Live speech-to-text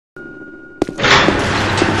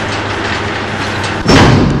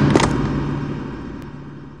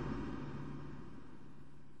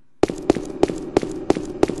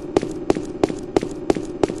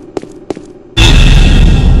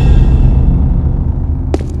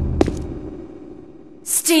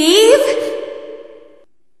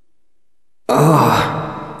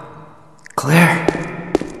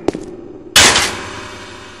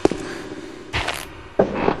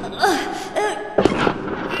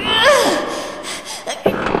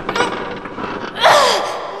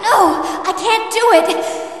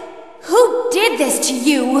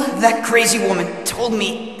that crazy woman told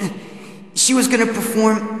me she was gonna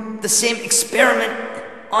perform the same experiment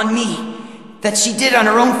on me that she did on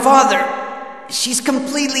her own father. She's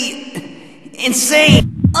completely insane.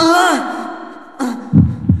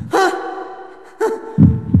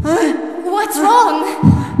 What's wrong?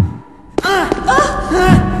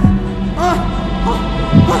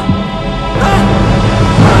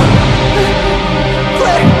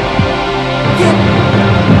 Claire! Can't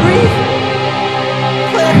breathe!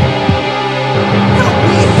 Claire! Help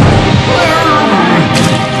me!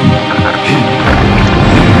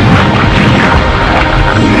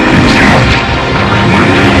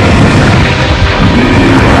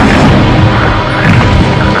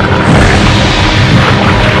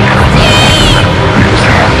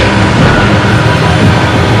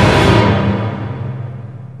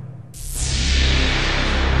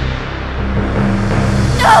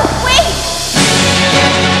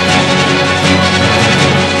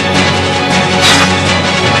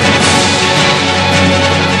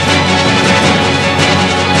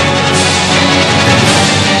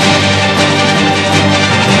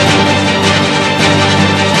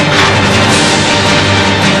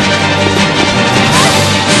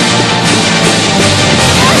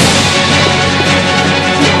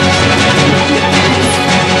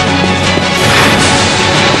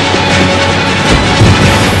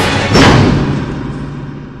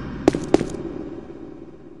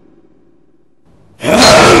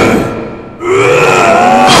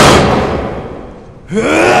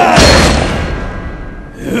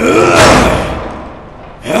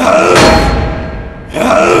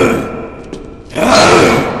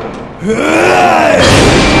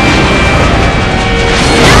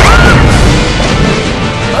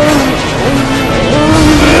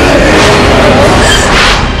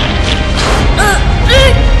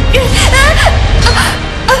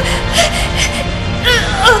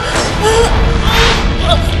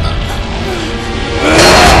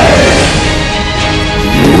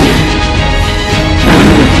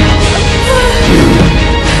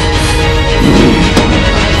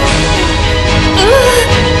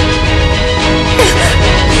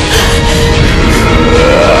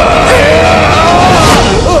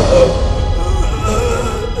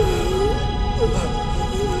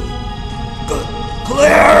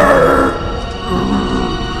 Claire!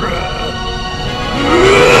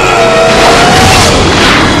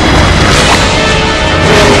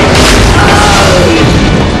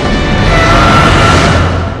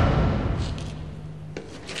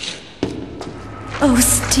 Oh,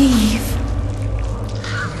 Steve.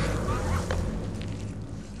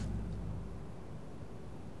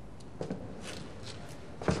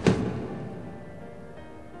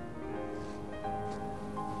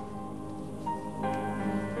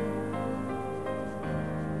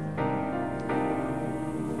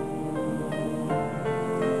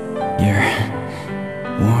 You're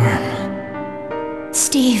warm.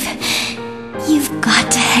 Steve, you've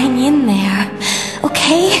got to hang in there,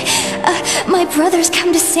 okay? My brother's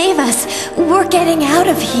come to save us. We're getting out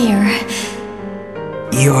of here.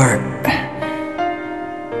 Your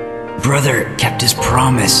brother kept his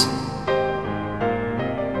promise.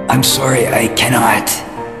 I'm sorry, I cannot.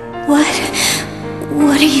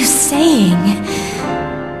 What are you saying?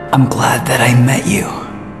 I'm glad that I met you.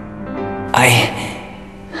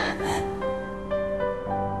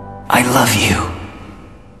 I love you,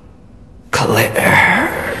 Claire.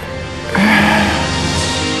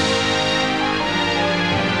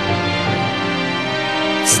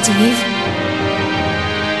 Steve?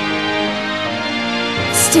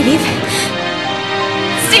 Steve?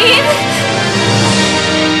 Steve?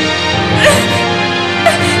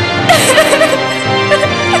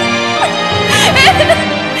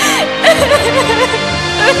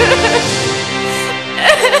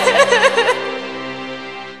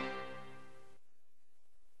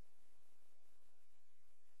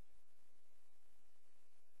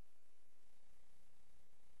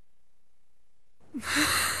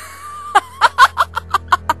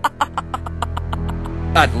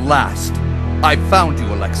 At last, I found you,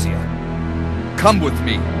 Alexia. Come with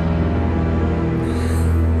me.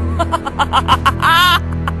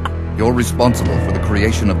 You're responsible for the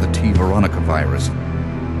creation of the T. Veronica virus.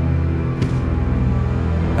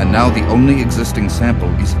 And now the only existing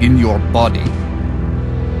sample is in your body.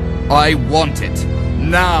 I want it.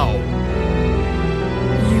 Now!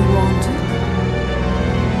 You want it?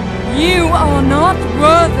 You are not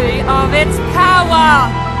worthy of its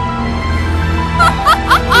power!